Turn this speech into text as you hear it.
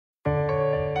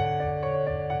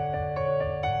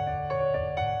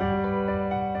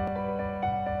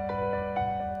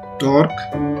torque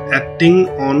acting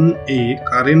on a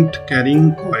current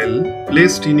carrying coil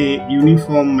placed in a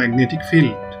uniform magnetic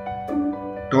field.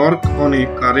 Torque on a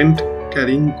current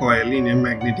carrying coil in a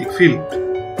magnetic field.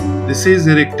 This is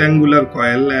a rectangular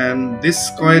coil, and this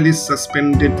coil is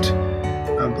suspended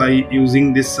by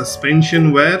using this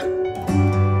suspension wire.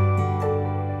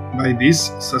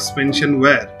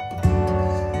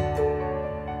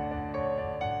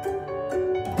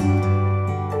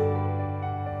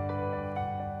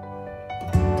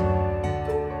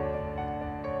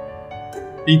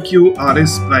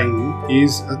 PQRS prime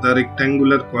is the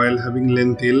rectangular coil having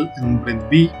length L and breadth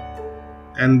B,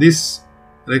 and this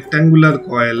rectangular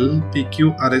coil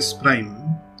PQRS prime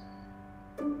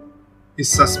is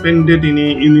suspended in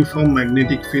a uniform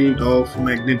magnetic field of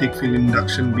magnetic field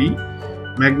induction B.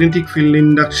 Magnetic field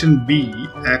induction B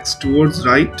acts towards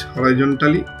right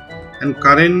horizontally, and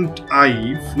current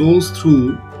I flows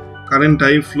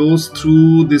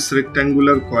through this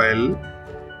rectangular coil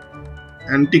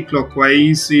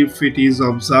anti-clockwise if it is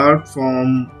observed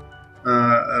from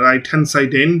right hand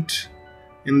side end.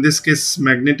 In this case,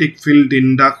 magnetic field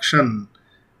induction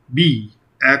B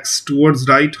acts towards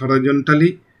right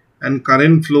horizontally, and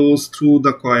current flows through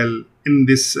the coil in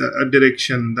this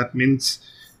direction. That means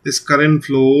this current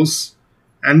flows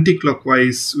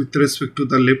anti-clockwise with respect to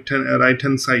the right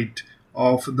hand side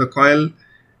of the coil,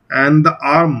 and the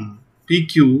arm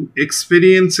PQ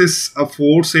experiences a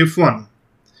force F1.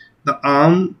 The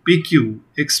arm PQ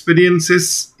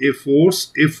experiences a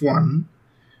force F1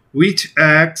 which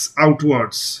acts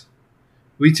outwards.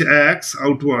 The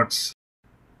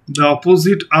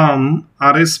opposite arm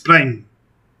RS prime.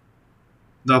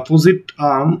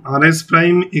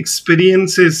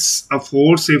 Experiences a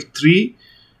force F3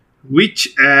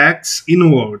 which acts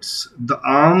inwards. The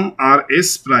arm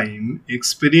RS prime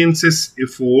experiences a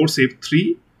force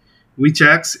F3 which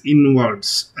acts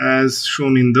inwards as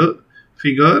shown in the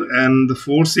figure, and the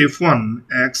force F1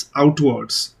 acts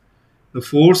outwards.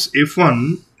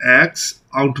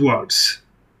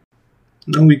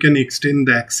 Now we can extend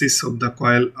the axis of the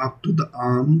coil up to the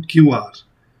arm QR.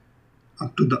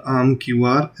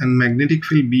 And magnetic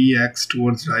field B acts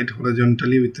towards right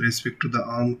horizontally with respect to the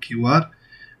arm QR,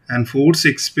 and force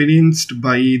experienced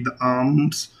by the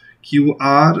arms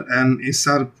QR and S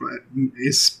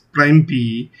prime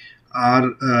P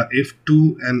are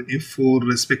F2 and F4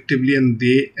 respectively, and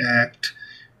they act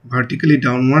vertically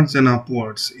downwards and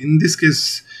upwards. In this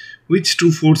case, which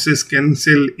two forces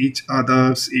cancel each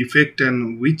other's effect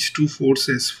and which two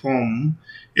forces form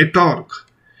a torque?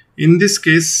 In this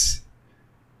case,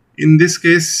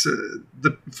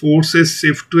 the forces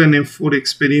F2 and F4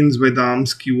 experienced by the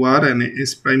arms QR and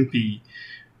S prime P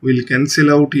will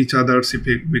cancel out each other's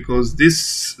effect, because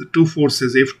these two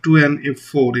forces F2 and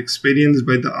F4 experienced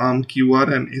by the arm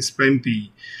QR and S prime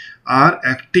P are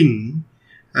acting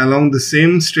along the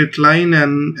same straight line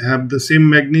and have the same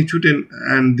magnitude,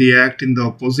 and they act in the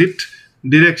opposite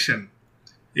direction.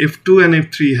 F2 and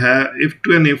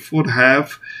F4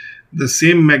 have the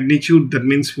same magnitude. That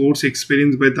means force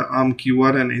experienced by the arm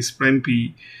QR and S prime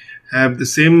P have the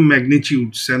same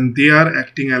magnitudes, and they are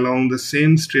acting along the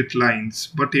same straight lines.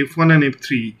 But F1 and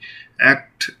F3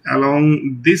 act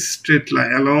along this straight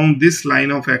line, along this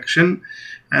line of action,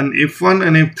 and F1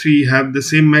 and F3 have the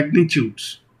same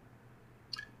magnitudes.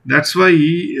 That's why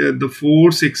the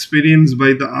force experienced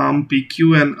by the arm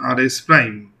PQ and RS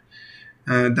prime,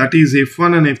 that is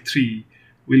F1 and F3,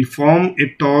 will form a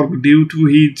torque due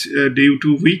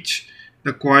to which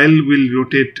the coil will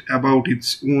rotate about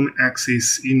its own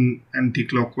axis in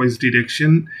anti-clockwise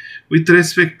direction with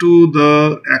respect to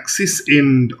the axis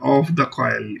end of the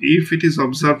coil. If it is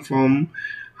observed from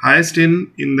highest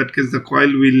end, in that case the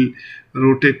coil will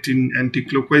rotate in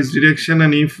anti-clockwise direction,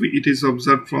 and if it is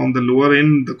observed from the lower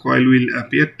end, the coil will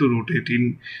appear to rotate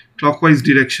in clockwise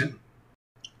direction.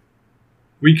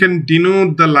 We can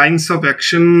denote the lines of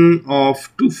action of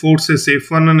two forces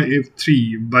F1 and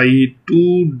F3 by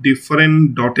two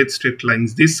different dotted straight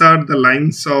lines. These are the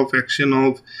lines of action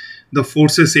of the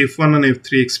forces F1 and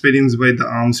F3 experienced by the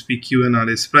arms PQ and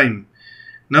RS prime.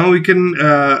 Now we can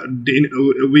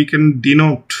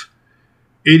denote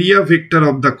area vector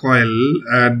of the coil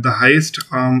at the highest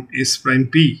arm S prime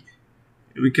P.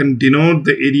 We can denote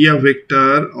the area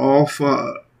vector of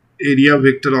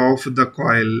the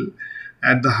coil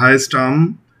at the highest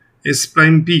arm S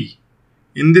prime P.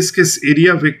 In this case,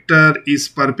 area vector is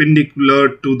perpendicular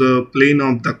to the plane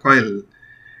of the coil.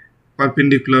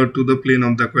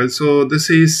 So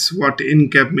this is what n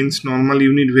cap means, normal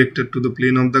unit vector to the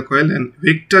plane of the coil, and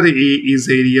vector A is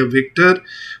area vector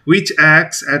which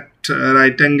acts at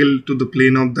right angle to the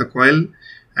plane of the coil,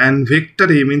 and vector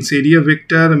A means area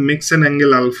vector makes an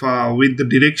angle alpha with the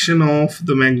direction of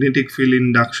the magnetic field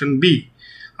induction B.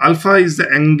 Alpha is the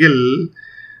angle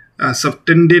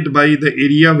subtended by the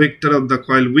area vector of the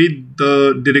coil with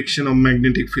the direction of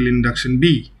magnetic field induction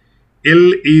B.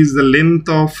 L is the length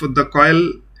of the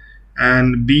coil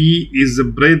and B is the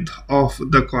breadth of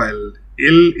the coil.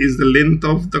 L is the length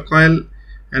of the coil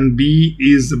and B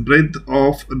is the breadth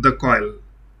of the coil.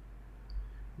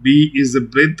 B is the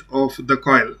breadth of the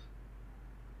coil.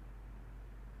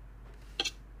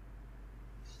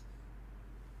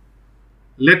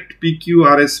 Let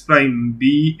PQRS prime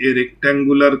be a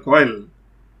rectangular coil.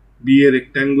 Be a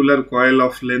rectangular coil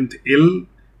of length L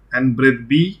and breadth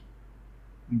B.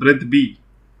 Breadth B.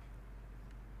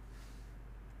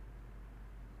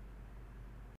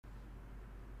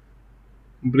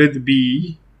 Breadth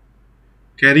B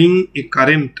carrying a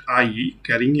current I,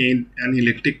 carrying an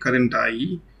electric current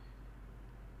I,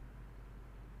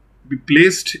 be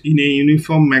placed in a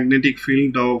uniform magnetic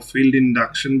field of field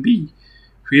induction B,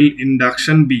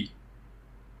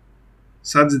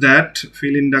 such that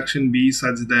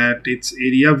its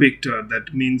area vector,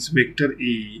 that means vector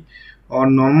A, or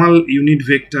normal unit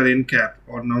vector n cap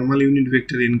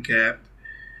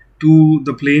to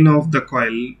the plane of the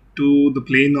coil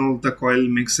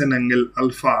makes an angle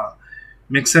alpha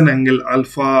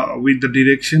with the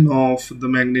direction of the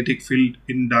magnetic field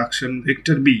induction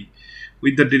vector B,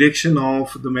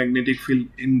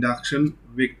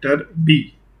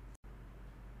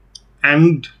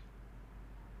 and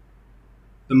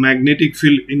the magnetic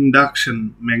field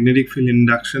induction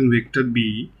vector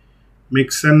B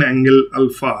makes an angle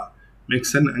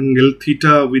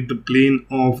theta with the plane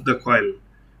of the coil,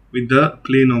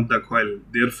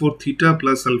 therefore theta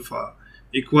plus alpha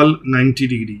equal 90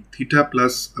 degree.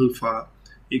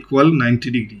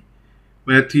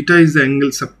 Where theta is the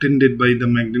angle subtended by the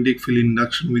magnetic field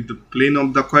induction with the plane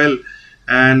of the coil,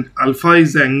 and alpha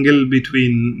is the angle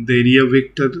between the area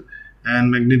vector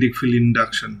and magnetic field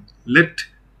induction. Let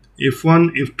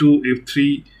F1, F2,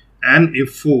 F3 and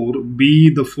F4 be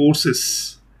the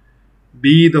forces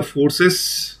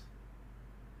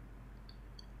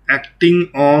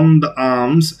acting on the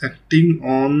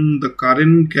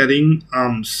current carrying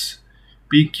arms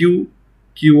PQ,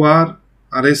 QR,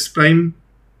 RS prime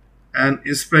and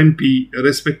S prime P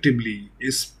respectively,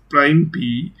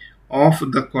 of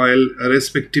the coil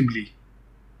respectively.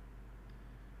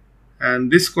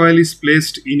 And this coil is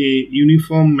placed in a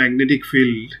uniform magnetic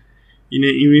field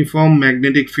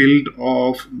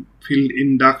of field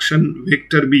induction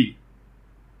vector B.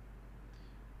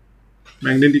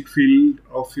 Or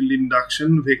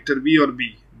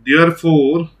B.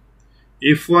 Therefore,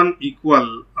 F1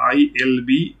 equal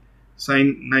ILB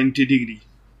sin 90 degree.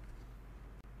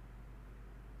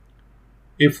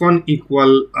 F1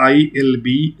 equal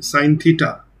ILB sin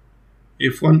theta.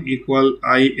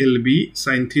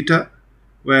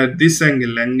 Where this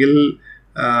angle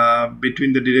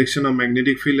between the direction of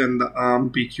magnetic field and the arm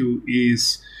PQ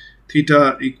is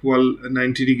theta equal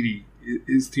 90 degree.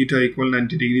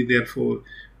 Therefore,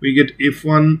 we get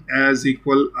F1 as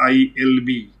equal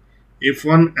ILB.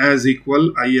 Because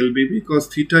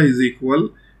theta is equal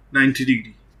 90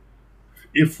 degree.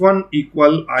 F1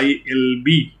 equal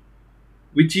ILB,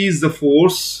 which is the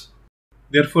force.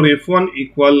 Therefore, F1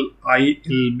 equal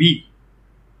ILB.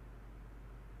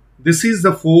 This is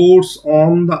the force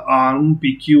on the arm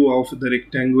PQ of the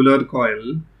rectangular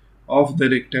coil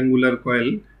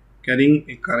carrying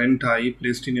a current I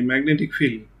placed in a magnetic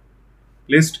field.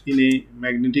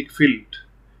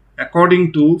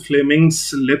 According to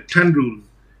Fleming's left-hand rule,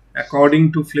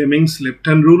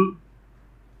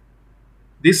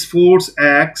 this force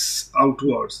acts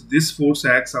outwards.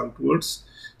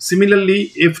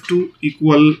 Similarly, F2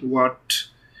 equal what?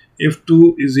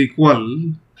 F2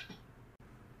 equal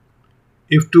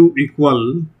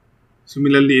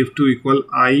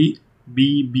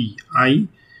IBB. I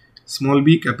small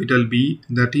b capital B,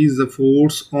 that is the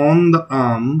force on the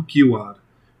arm QR.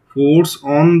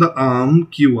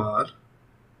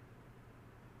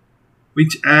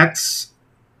 Which acts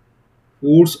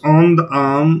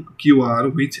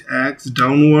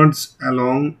downwards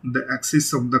along the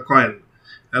axis of the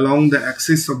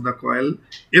coil.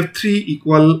 F3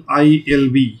 equal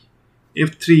ILB.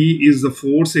 F3 is the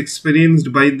force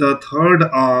experienced by the third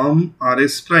arm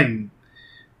RS prime,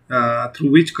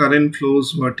 through which current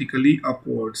flows vertically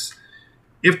upwards.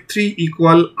 F3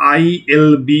 equal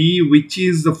ILB, which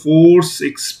is the force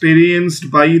experienced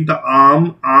by the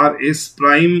arm RS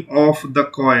prime of the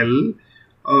coil,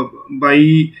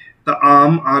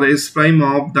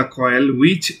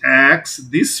 which acts,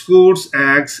 this force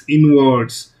acts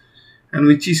inwards and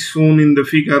which is shown in the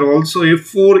figure. Also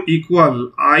F4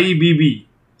 equal IBB.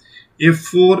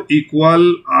 F4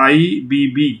 equal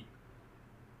IBB.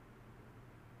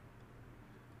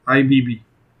 IBB.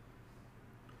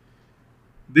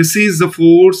 This is the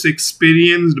force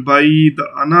experienced by the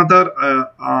another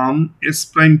arm S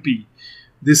prime P.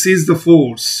 This is the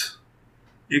force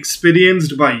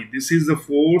experienced by, this is the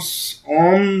force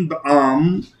on the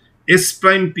arm S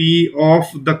prime P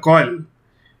of the coil.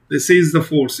 This is the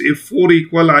force F4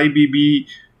 equal IBB.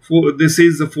 This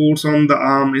is the force on the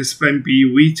arm S prime P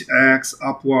which acts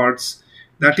upwards,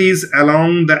 that is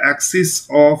along the axis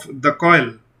of the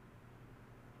coil.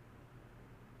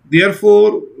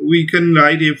 Therefore, we can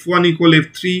write F1 equal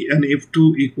F3 and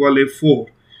F2 equal F4.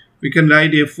 We can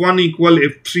write F1 equal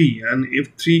F3 and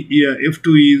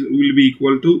F2 will be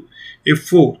equal to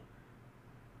F4.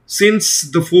 Since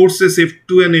the forces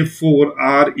F2 and F4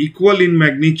 are equal in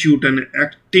magnitude and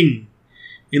acting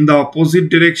in the opposite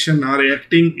direction, along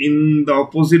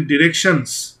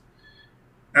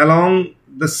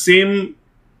the same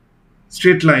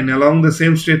straight line,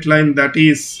 that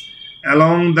is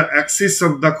along the axis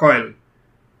of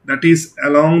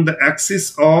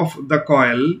the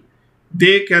coil,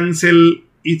 they cancel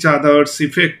each other's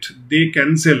effect.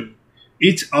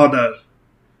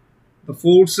 The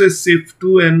forces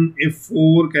F2 and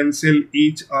F4 cancel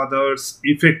each other's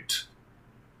effect.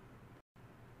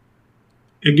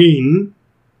 Again,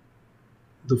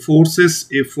 the forces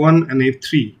F1 and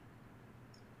F3.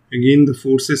 Again, the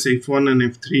forces F1 and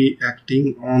F3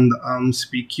 acting on the arms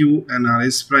PQ and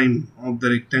RS prime of the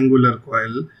rectangular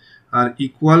coil are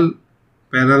equal,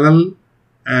 parallel,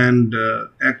 and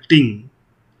acting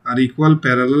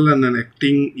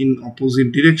in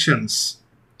opposite directions.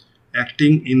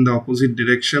 Acting in the opposite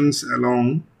directions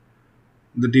along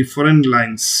the different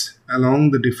lines.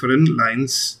 Along the different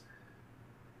lines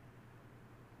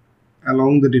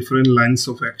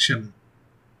of action.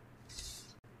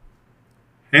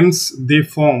 Hence, they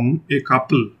form a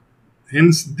couple.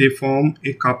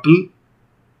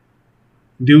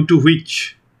 Due to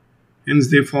which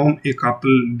the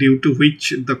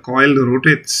coil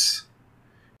rotates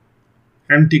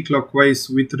anticlockwise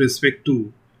with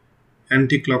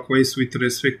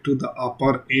respect to the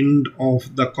upper end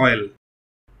of the coil.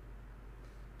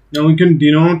 Now we can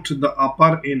denote the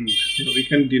upper end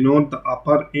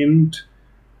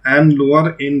and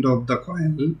lower end of the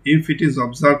coil if it is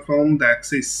observed from the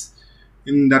axis.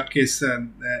 In that case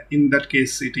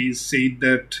it is said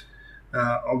that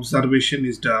observation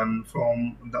is done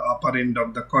from the upper end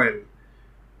of the coil.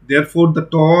 Therefore, the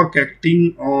torque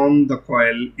acting on the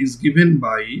coil is given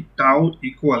by tau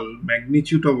equal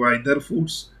magnitude of either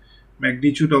force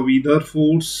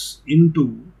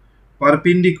into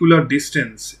perpendicular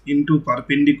distance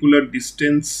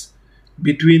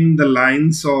between the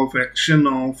lines of action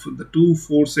of the two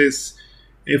forces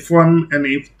F1 and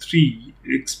F3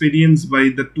 experienced by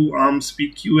the two arms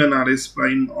PQ and RS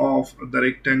prime of the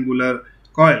rectangular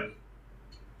coil.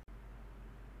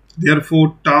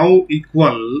 Therefore, tau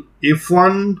equal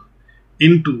F1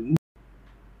 into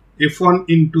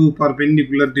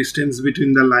perpendicular distance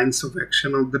between the lines of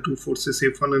action of the two forces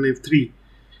F1 and F3.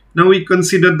 Now we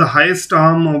consider the highest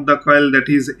arm of the coil, that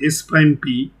is S prime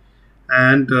P,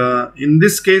 and in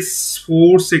this case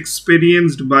force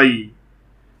experienced by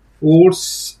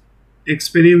the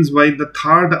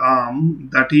third arm,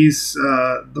 that is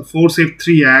the force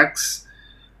F3 acts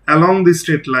along the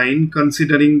straight line,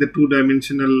 considering the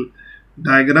two-dimensional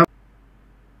diagram.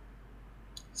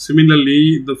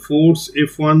 Similarly, the force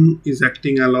F1 is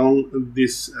acting along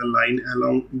this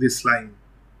line,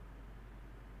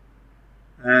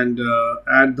 and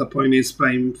at the point S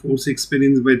prime, force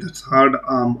experienced by the third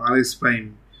arm RS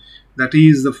prime, that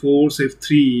is the force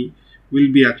F3,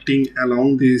 will be acting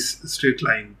along this straight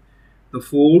line. The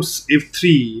force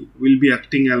F3 will be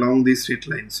acting along this straight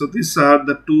line. So these are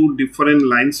the two different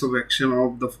lines of action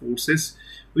of the forces.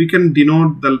 We can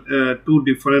denote the two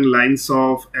different lines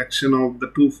of action of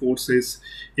the two forces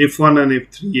F1 and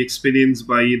F3 experienced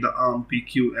by the arm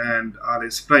PQ and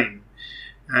RS prime.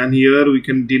 And here we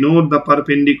can denote the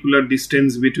perpendicular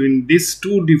distance between these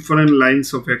two different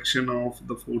lines of action of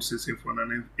the forces F1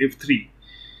 and F3.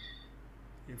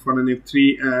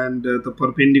 And the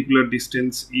perpendicular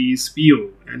distance is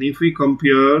PO. And if we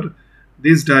compare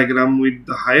this diagram with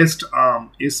the highest arm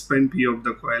S prime P of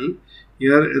the coil,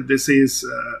 here this is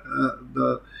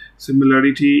the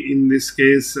similarity. In this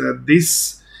case,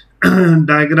 this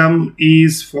diagram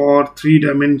is for 3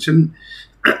 dimension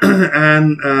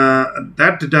and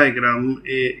that diagram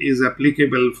is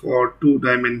applicable for 2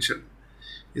 dimension.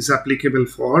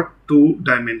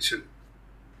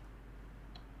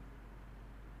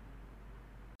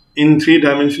 In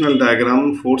three-dimensional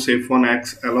diagram, force F1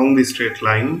 acts along the straight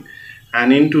line,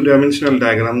 and in two-dimensional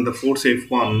diagram, the force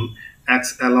F1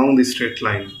 acts along the straight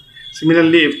line.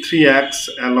 Similarly, F3 acts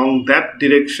along that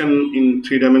direction in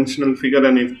three-dimensional figure,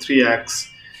 and F3 acts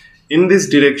in this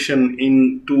direction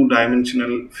in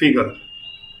two-dimensional figure.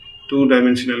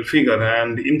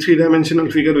 And in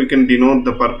three-dimensional figure we can denote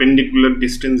the perpendicular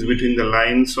distance between the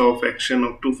lines of action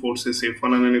of two forces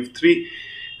F1 and F3,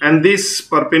 and this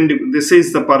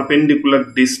is the perpendicular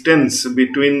distance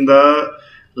between the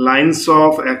lines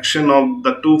of action of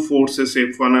the two forces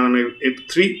F1 and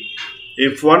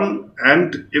F1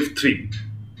 and F3.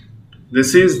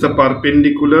 This is the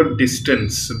perpendicular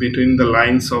distance between the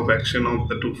lines of action of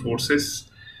the two forces.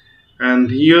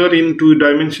 And here in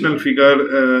two-dimensional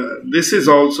figure, this is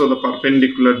also the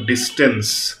perpendicular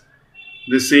distance.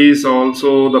 This is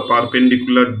also the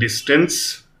perpendicular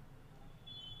distance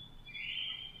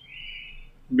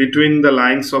between the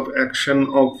lines of action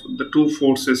of the two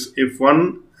forces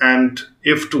F1 and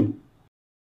F2.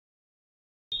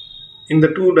 In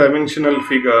the two-dimensional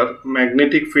figure,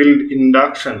 magnetic field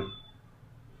induction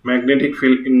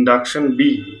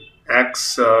B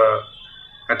acts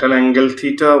at an angle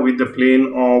theta with the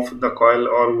plane of the coil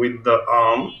or with the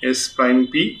arm S prime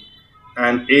P,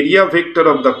 and area vector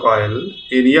of the coil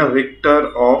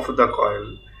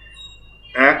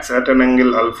acts at an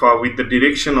angle alpha with the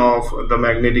direction of the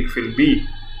magnetic field B.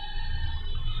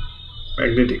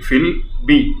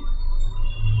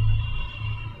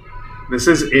 This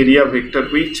is area vector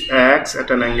which acts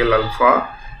at an angle alpha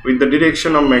with the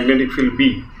direction of magnetic field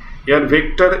B. Here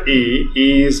vector A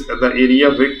is the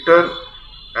area vector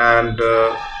and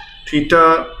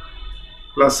theta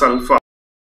plus alpha.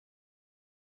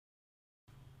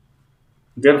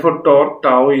 Therefore, torque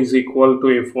tau is equal to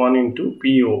F1 into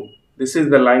PO. This is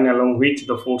the line along which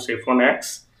the force F1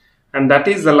 acts, and that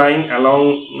is the line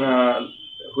along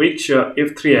which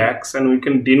F3 acts, and we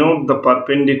can denote the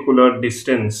perpendicular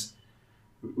distance.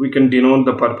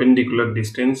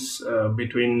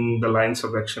 Between the lines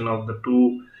of action of the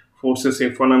two forces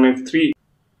F1 and F3.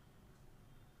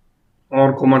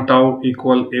 Or comma tau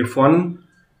equal F1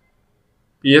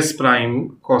 PS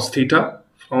prime cos theta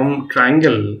from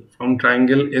triangle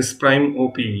S prime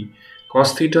OP.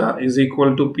 Cos theta is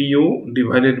equal to PO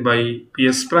divided by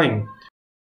PS prime.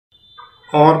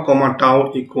 Or comma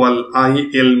tau equal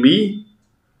ILB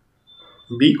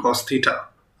B cos theta.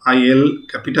 IL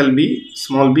capital B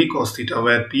small b cos theta,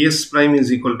 where PS prime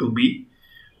is equal to B,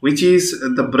 which is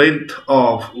the breadth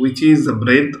of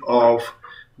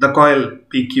the coil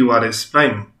PQRS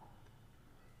prime.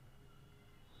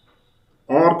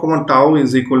 Or comma tau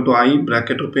is equal to I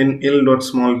bracket open L dot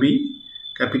small b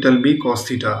capital B cos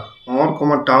theta. Or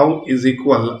comma tau is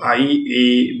equal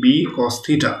IAB cos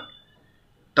theta.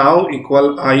 Tau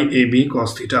equal IAB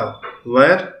cos theta,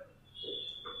 where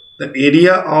the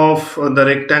area of the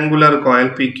rectangular coil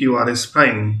PQRS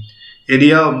prime.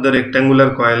 Area of the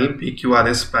rectangular coil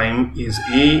PQRS prime is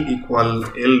A equal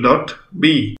L dot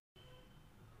B.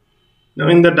 Now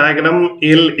in the diagram,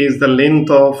 L is the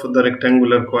length of the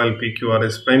rectangular coil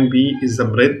PQRS prime, B is the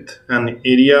breadth, and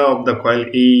area of the coil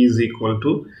A is equal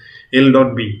to L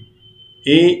dot B.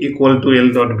 A equal to L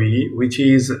dot B, which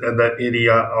is the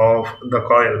area of the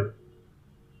coil.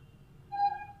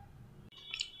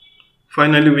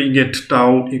 Finally, we get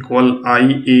tau equal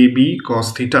IAB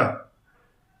cos theta.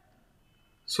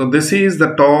 So this is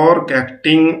the torque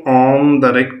acting on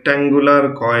the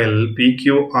rectangular coil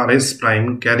PQRS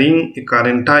prime carrying a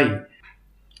current I.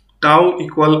 Tau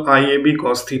equal IAB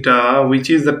cos theta, which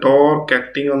is the torque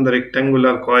acting on the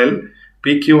rectangular coil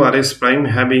PQRS prime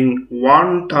having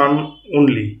one turn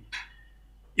only.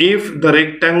 If the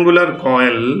rectangular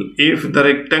coil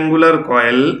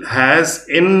has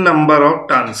n number of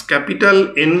turns,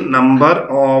 capital N number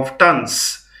of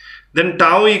turns, then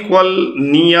tau equal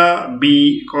nia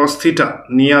b cos theta.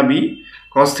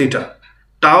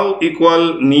 Tau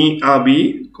equal nia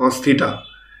b cos theta,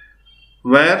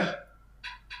 where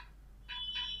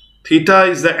theta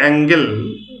is the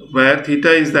angle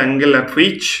at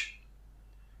which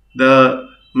the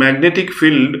magnetic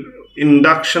field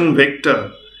induction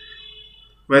vector,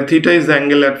 vector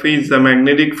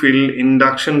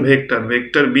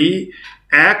B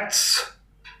acts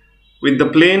with the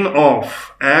plane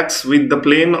of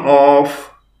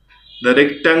the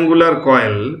rectangular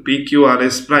coil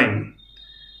PQRS prime.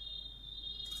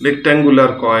 We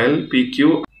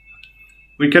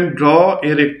can draw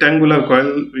a rectangular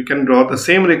coil. We can draw the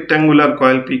same rectangular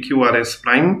coil PQRS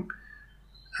prime,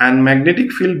 and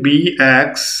magnetic field B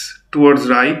acts towards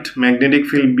right.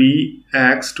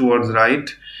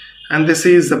 and this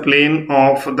is the plane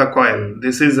of the coil.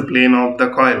 This is the plane of the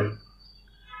coil.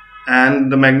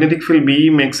 And the magnetic field B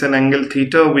makes an angle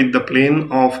theta with the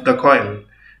plane of the coil.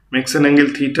 Makes an angle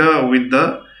theta with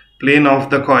the plane of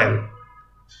the coil.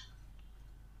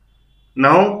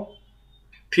 Now,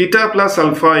 theta plus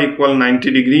alpha equal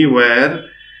 90 degree, where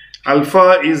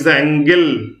alpha is the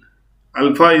angle.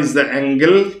 Alpha is the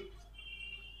angle.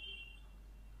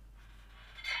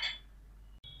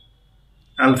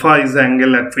 Alpha is the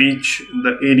angle at which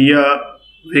the area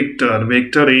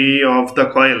vector A of the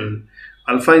coil.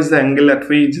 Alpha is the angle at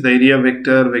which the area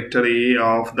vector A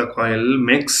of the coil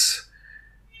makes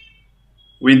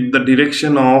with the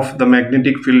direction of the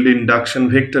magnetic field induction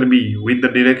vector B. With the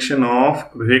direction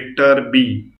of vector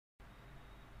B.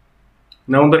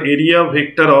 Now the area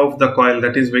vector of the coil,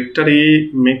 that is vector A,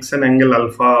 makes an angle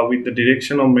alpha with the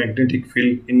direction of magnetic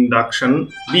field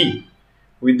induction B.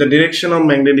 With the direction of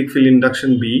magnetic field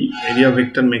induction B, area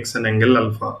vector makes an angle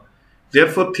alpha.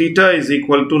 Therefore, theta is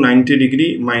equal to 90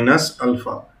 degree minus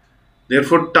alpha.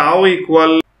 Therefore, tau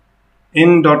equal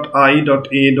n dot I dot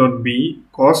A dot B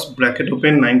cos bracket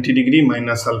open 90 degree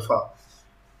minus alpha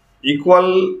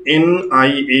equal n I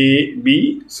A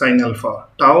B sin alpha.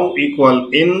 Tau equal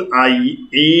n I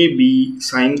A B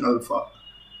sin alpha.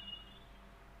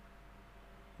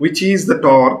 Which is the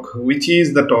torque? Which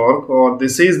is the torque, or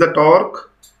this is the torque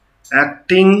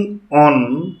acting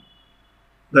on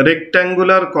the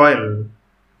rectangular coil.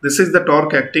 This is the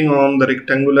torque acting on the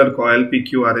rectangular coil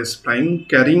PQRS prime,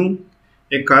 carrying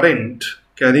a current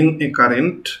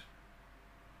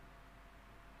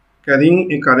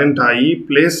I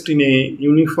placed in a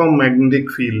uniform magnetic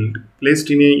field,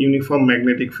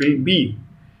 B.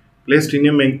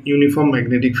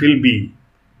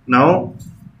 Now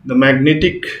the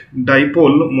magnetic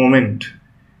dipole moment.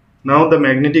 Now the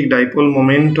magnetic dipole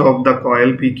moment of the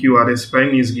coil PQRS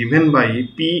prime is given by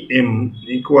Pm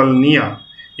equal near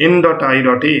n dot I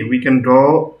dot A. We can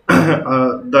draw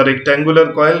the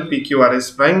rectangular coil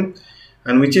PQRS prime,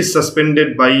 and which is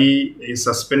suspended by a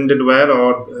suspended wire,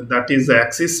 or that is the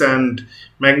axis, and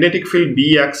magnetic field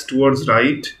B acts towards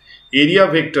right. Area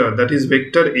vector, that is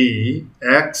vector A,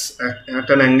 acts at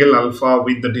an angle alpha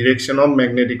with the direction of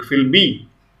magnetic field B.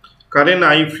 Current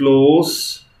I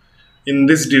flows in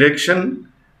this direction,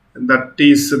 that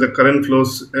is the current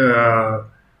flows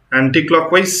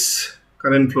anti-clockwise.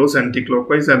 And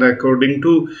according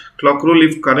to clock rule,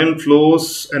 if current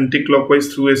flows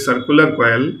anti-clockwise through a circular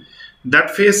coil,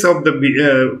 that face of the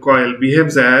coil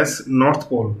behaves as north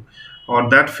pole, or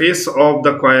that face of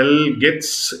the coil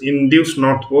gets induced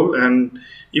north pole. And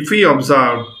if we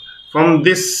observe from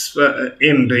this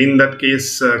end, in that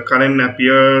case current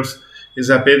is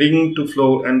appearing to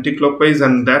flow anti-clockwise,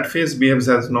 and that face behaves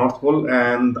as north pole,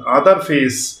 and the other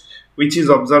face, which is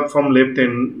observed from left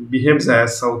end, behaves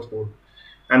as south pole.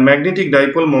 And magnetic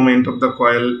dipole moment of the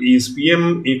coil is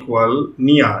Pm equal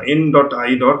near n dot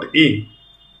I dot A.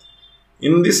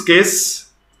 In this case,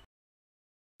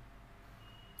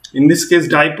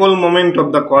 dipole moment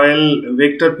of the coil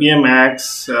vector Pm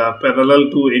acts parallel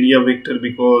to area vector,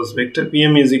 because vector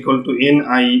Pm is equal to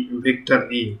Ni vector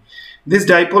A. This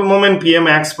dipole moment Pm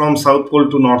acts from south pole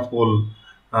to north pole.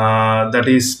 That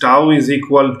is, tau is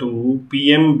equal to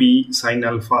Pmb sin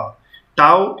alpha.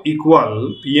 Tau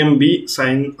equal Pmb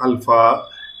sin alpha,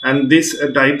 and this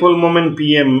dipole moment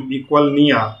Pm equal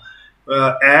near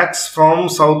acts from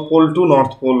south pole to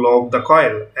north pole of the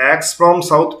coil.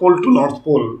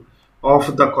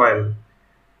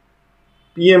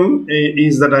 Pm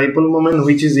is the dipole moment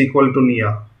which is equal to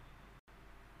near.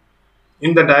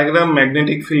 In the diagram,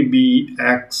 magnetic field B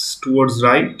acts towards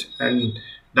right, and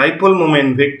dipole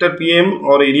moment vector Pm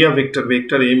or area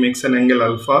vector A makes an angle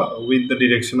alpha with the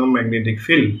direction of magnetic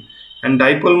field, and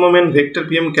dipole moment vector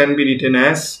Pm can be written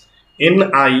as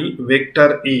Ni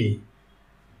vector A.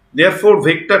 Therefore,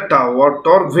 vector tau or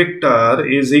torque vector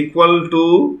is equal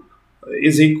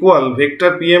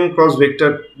vector Pm cross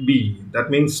vector B. That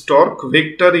means torque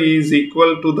vector is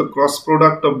equal to the cross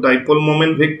product of dipole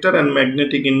moment vector and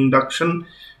magnetic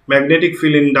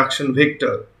field induction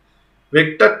vector.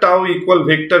 Vector tau equal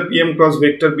vector Pm cross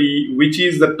vector B, which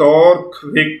is the torque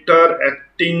vector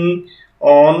acting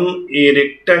on a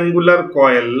rectangular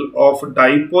coil of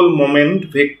dipole moment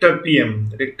vector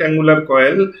Pm. Rectangular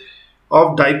coil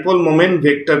of dipole moment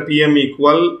vector Pm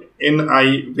equal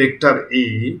Ni vector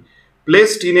A,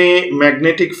 placed in a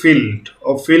magnetic field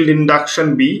of field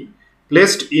induction B,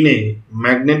 placed in a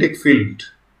magnetic field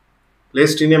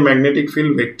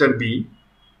vector B.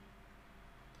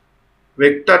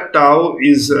 Vector tau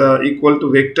is equal to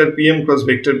vector Pm cross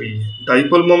vector B.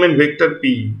 Dipole moment vector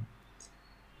P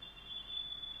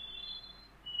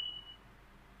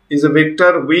is a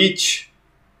vector which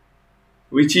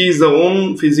is the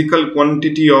own physical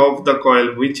quantity of the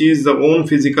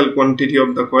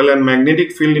coil, and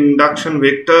magnetic field induction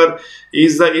vector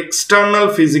is the external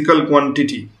physical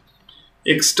quantity.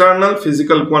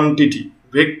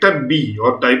 Vector B,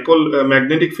 or dipole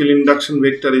magnetic field induction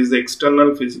vector, is the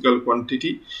external physical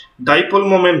quantity. Dipole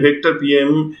moment vector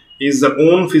PM is the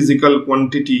own physical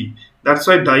quantity. That's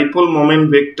why dipole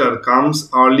moment vector comes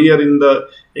earlier in the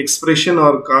expression,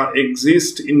 or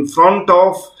exists in front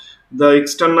of the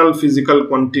external physical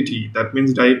quantity. That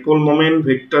means dipole moment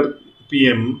vector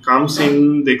PM comes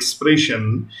in the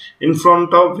expression in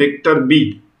front of vector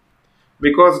B,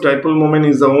 because dipole moment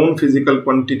is the own physical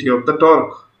quantity of the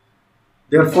torque.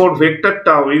 Therefore, vector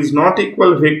tau is not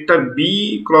equal vector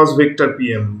B cross vector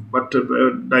PM, but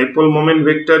dipole moment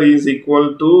vector is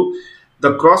equal to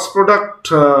the cross product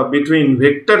between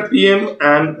vector PM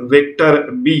and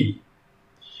vector B.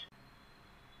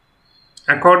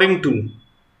 According to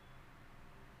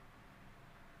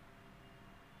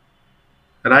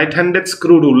right-handed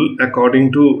screw rule,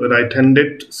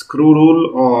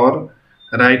 or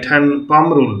right-hand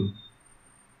palm rule,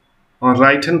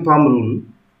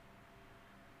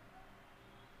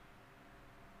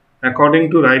 according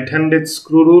to right-handed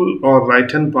screw rule or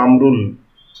right-hand palm rule,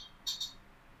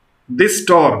 this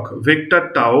torque vector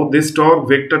tau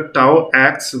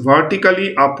acts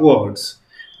vertically upwards.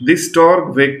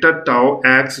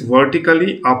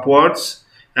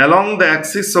 Along the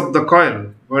axis of the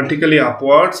coil.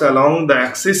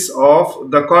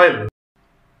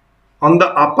 On the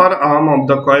upper arm of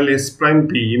the coil S prime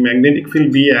P, magnetic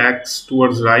field B acts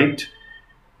towards right.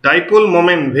 Dipole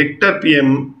moment vector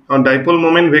PM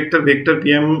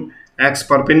acts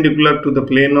perpendicular to the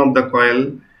plane of the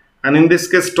coil, and in this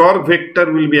case torque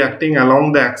vector will be acting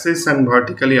along the axis and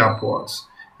vertically upwards.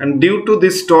 And due to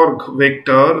this torque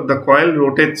vector, the coil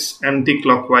rotates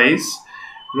anti-clockwise.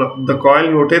 With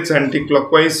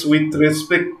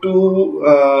respect to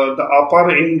the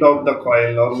upper end of the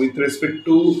coil, or with respect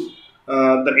to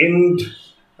the end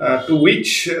to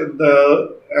which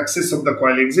the axis of the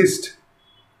coil exists.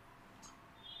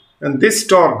 And this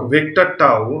torque vector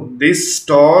tau tends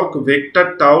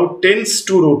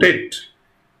to rotate.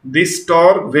 The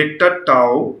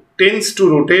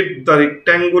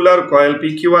rectangular coil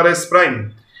PQRS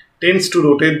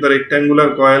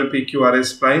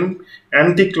prime.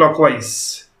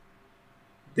 Anti-clockwise.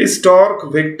 This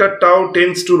torque vector tau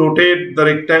tends to rotate the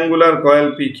rectangular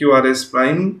coil PQRS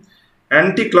prime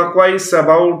anti-clockwise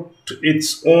about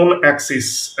its own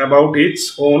axis.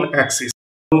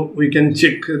 So we can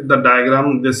check the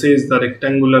diagram. This is the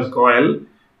rectangular coil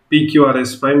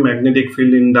PQRS prime, magnetic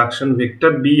field induction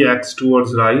vector B acts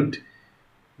towards right.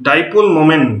 Dipole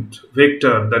moment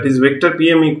vector, that is vector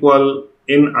PM equal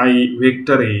Ni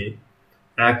vector A,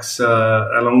 acts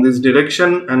along this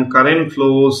direction, and current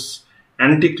flows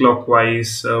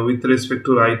anti-clockwise with respect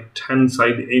to right hand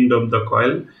side end of the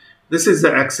coil. This is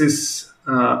the axis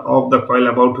of the coil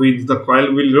about which the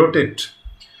coil will rotate.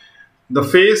 The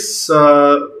face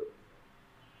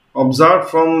observed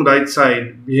from right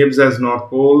side behaves as north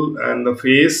pole, and the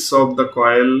face of the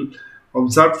coil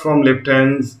observed from left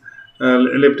hand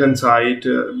side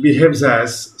behaves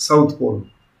as south pole.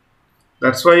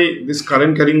 That's why this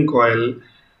current carrying coil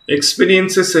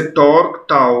experiences a torque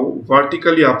tau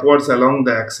vertically upwards along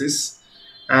the axis,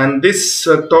 and this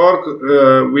torque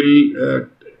will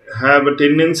have a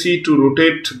tendency to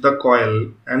rotate the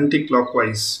coil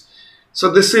anti-clockwise.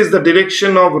 So this is the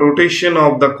direction of rotation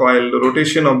of the coil,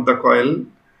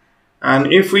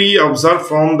 and if we observe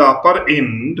from the upper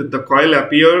end, the coil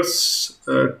appears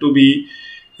to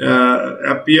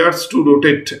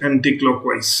rotate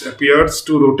anti-clockwise.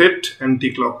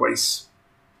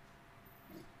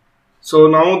 So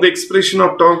now the expression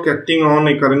of torque acting on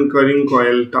a current carrying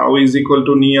coil, tau is equal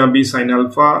to Nia B sin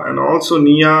alpha and also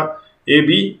Nia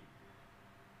AB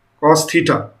cos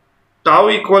theta. Tau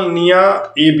equal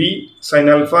Nia AB sin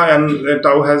alpha, and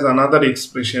tau has another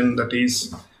expression, that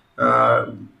is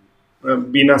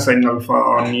Bina sin alpha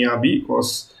or Nia B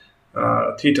cos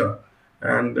theta.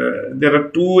 And there are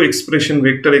two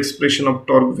vector expression of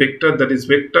torque vector, that is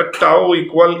vector tau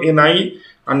equal Ni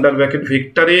under bracket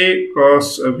vector A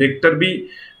cross vector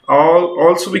B.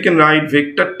 Also we can write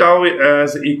vector tau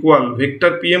as equal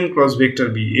vector PM cross vector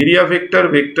B. Area vector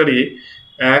A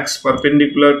acts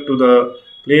perpendicular to the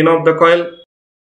plane of the coil,